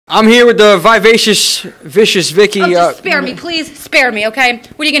I'm here with the vivacious, vicious Vicki. Oh, just spare me, please. Spare me, okay?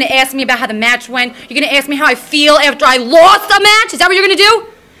 What are you going to ask me about how the match went? You're going to ask me how I feel after I lost the match? Is that what you're going to do?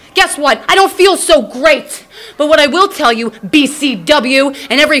 Guess what? I don't feel so great. But what I will tell you, BCW,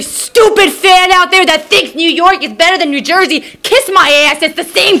 and every stupid fan out there that thinks New York is better than New Jersey, kiss my ass. It's the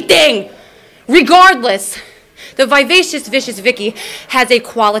same thing. Regardless, the vivacious, vicious Vicki has a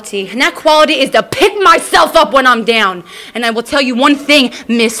quality, and that quality is to pick myself up when I'm down. And I will tell you one thing,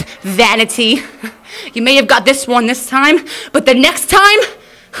 Miss Vanity. You may have got this one this time, but the next time,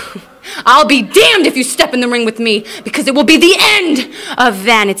 I'll be damned if you step in the ring with me, because it will be the end of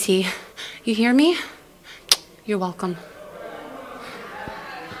vanity. You hear me? You're welcome.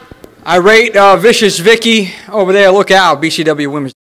 I rate vicious Vicki over there. Look out, BCW Women's.